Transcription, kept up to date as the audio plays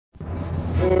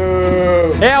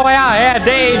Here we are, here,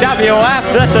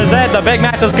 DWF. This is it. The big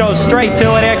match. Just goes straight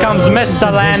to it. Here comes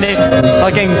Mr. Landi,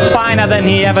 looking finer than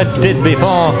he ever did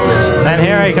before. And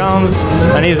here he comes,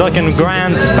 and he's looking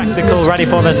grand spectacle, ready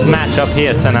for this match up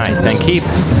here tonight. And keep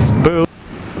boo.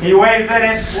 He weighs it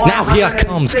in. Now here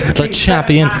comes the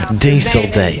champion, Diesel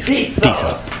Dave.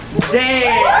 Diesel.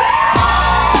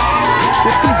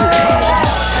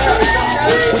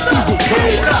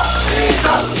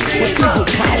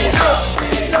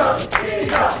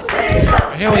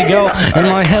 Here we go in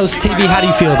my house. TV, how do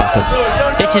you feel about this?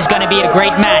 This is going to be a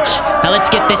great match. Now let's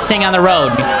get this thing on the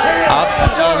road.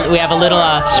 We have a little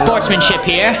sportsmanship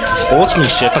here.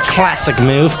 Sportsmanship, a classic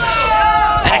move.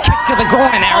 And a kick to the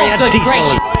groin area.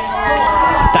 Diesel.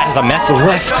 That is a mess.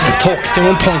 Ref talks to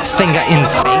him, points finger in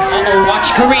face. Oh, watch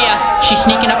Korea. She's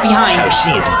sneaking up behind. Oh,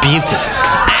 she is beautiful.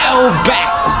 Ow, back,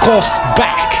 of course,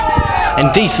 back. And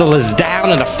Diesel is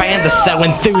down, and the fans are so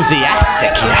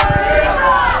enthusiastic here.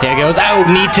 Here goes. Oh,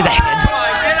 knee to the head.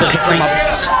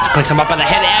 Picks him up on the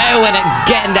head. Oh, and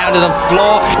again down to the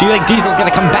floor. Do you think Diesel's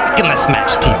going to come back in this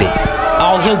match, TB?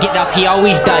 Oh, he'll get up. He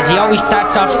always does. He always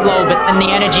starts off slow, but then the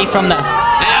energy from the...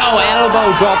 Ow,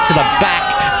 elbow drop to the back.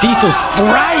 Diesel's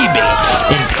thriving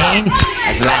in pain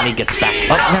as Landi gets back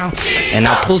up now, and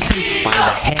now pulls him by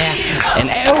the hair, and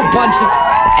punch.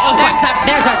 Oh,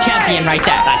 there's our champion right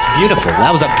there. That's beautiful.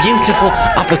 That was a beautiful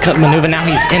uppercut maneuver. Now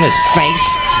he's in his face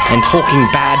and talking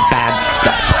bad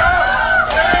stuff.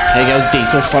 There goes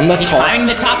Diesel from the top. He's climbing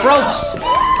the top ropes.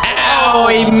 Oh,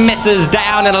 he misses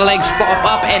down, and the legs flop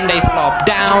up, and they flop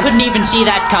down. Couldn't even see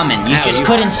that coming. You just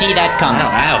couldn't see that coming.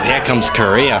 Oh, here comes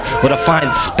Korea. What a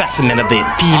fine specimen of the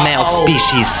female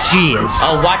species she is.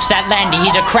 Oh, watch that Landi.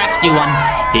 He's a crafty one.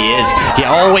 He is. He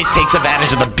always takes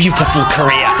advantage of the beautiful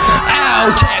Korea. Ow,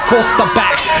 across the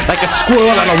back like a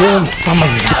squirrel on a warm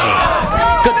summer's day.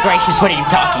 Good gracious, what are you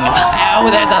talking about? Ow,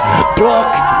 there's a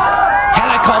block.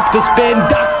 Helicopter spin,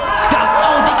 duck.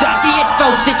 This could be it,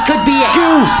 folks. This could be it.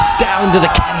 Goose down to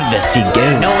the canvas he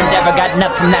goes. No one's ever gotten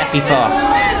up from that before.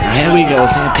 Now here we go.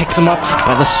 So he picks him up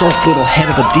by the soft little head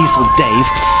of a Diesel Dave,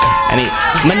 and he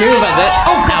maneuvers it.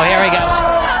 Oh, now here he goes.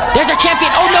 There's our champion.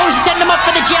 Oh no, he's setting him up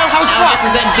for the jailhouse rock.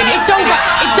 It's over.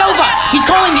 It's over. He's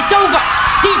calling. It's over.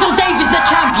 Diesel Dave is the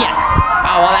champion.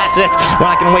 Oh, well, that's it. We're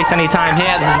not going to waste any time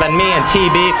here. This has been me and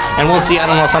TB, and we'll see you, I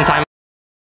don't know, sometime.